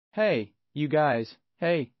Hey, you guys,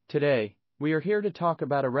 hey, today, we are here to talk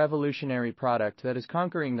about a revolutionary product that is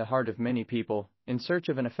conquering the heart of many people in search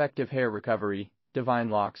of an effective hair recovery, Divine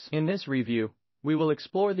Locks. In this review, we will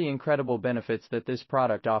explore the incredible benefits that this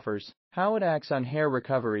product offers, how it acts on hair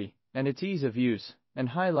recovery, and its ease of use, and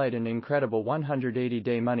highlight an incredible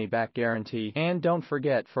 180-day money-back guarantee. And don't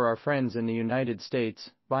forget, for our friends in the United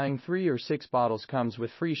States, buying 3 or 6 bottles comes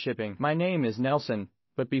with free shipping. My name is Nelson,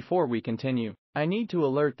 but before we continue, I need to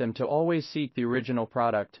alert them to always seek the original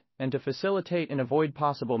product, and to facilitate and avoid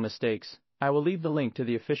possible mistakes, I will leave the link to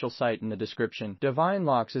the official site in the description. Divine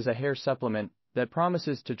Locks is a hair supplement that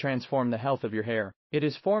promises to transform the health of your hair. It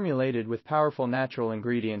is formulated with powerful natural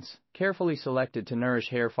ingredients, carefully selected to nourish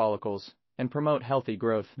hair follicles and promote healthy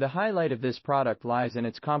growth. The highlight of this product lies in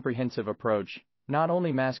its comprehensive approach, not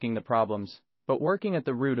only masking the problems, but working at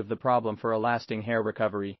the root of the problem for a lasting hair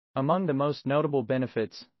recovery. Among the most notable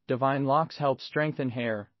benefits, Divine Locks helps strengthen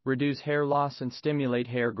hair, reduce hair loss and stimulate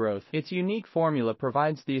hair growth. Its unique formula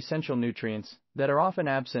provides the essential nutrients that are often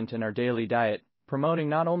absent in our daily diet, promoting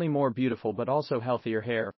not only more beautiful but also healthier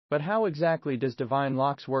hair. But how exactly does Divine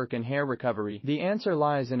Locks work in hair recovery? The answer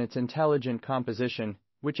lies in its intelligent composition,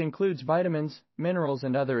 which includes vitamins, minerals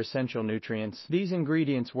and other essential nutrients. These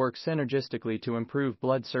ingredients work synergistically to improve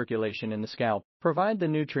blood circulation in the scalp, provide the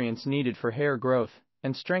nutrients needed for hair growth,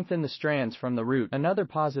 and strengthen the strands from the root. Another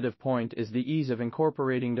positive point is the ease of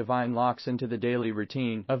incorporating Divine Locks into the daily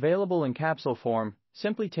routine. Available in capsule form,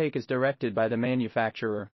 simply take as directed by the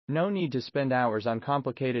manufacturer. No need to spend hours on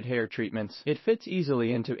complicated hair treatments. It fits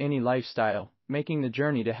easily into any lifestyle, making the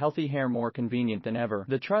journey to healthy hair more convenient than ever.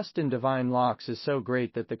 The trust in Divine Locks is so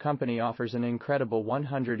great that the company offers an incredible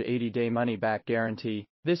 180-day money-back guarantee.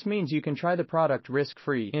 This means you can try the product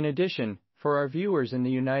risk-free. In addition, for our viewers in the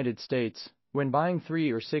United States, when buying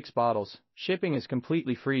 3 or 6 bottles, shipping is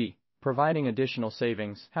completely free, providing additional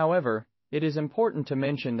savings. However, it is important to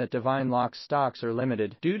mention that Divine Locks stocks are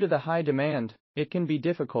limited. Due to the high demand, it can be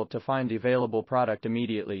difficult to find the available product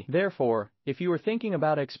immediately. Therefore, if you are thinking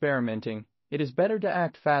about experimenting, it is better to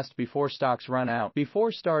act fast before stocks run out.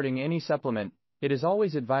 Before starting any supplement, it is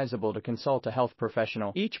always advisable to consult a health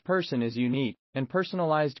professional. Each person is unique, and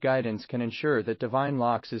personalized guidance can ensure that Divine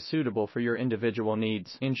Locks is suitable for your individual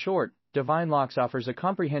needs. In short, Divine Locks offers a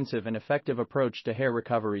comprehensive and effective approach to hair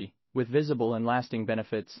recovery, with visible and lasting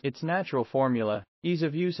benefits. Its natural formula, ease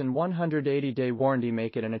of use and 180-day warranty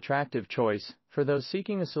make it an attractive choice for those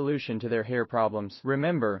seeking a solution to their hair problems.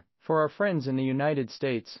 Remember, for our friends in the United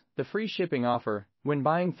States, the free shipping offer, when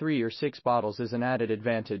buying 3 or 6 bottles, is an added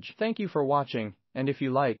advantage. Thank you for watching, and if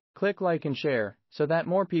you like, click like and share, so that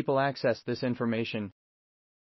more people access this information.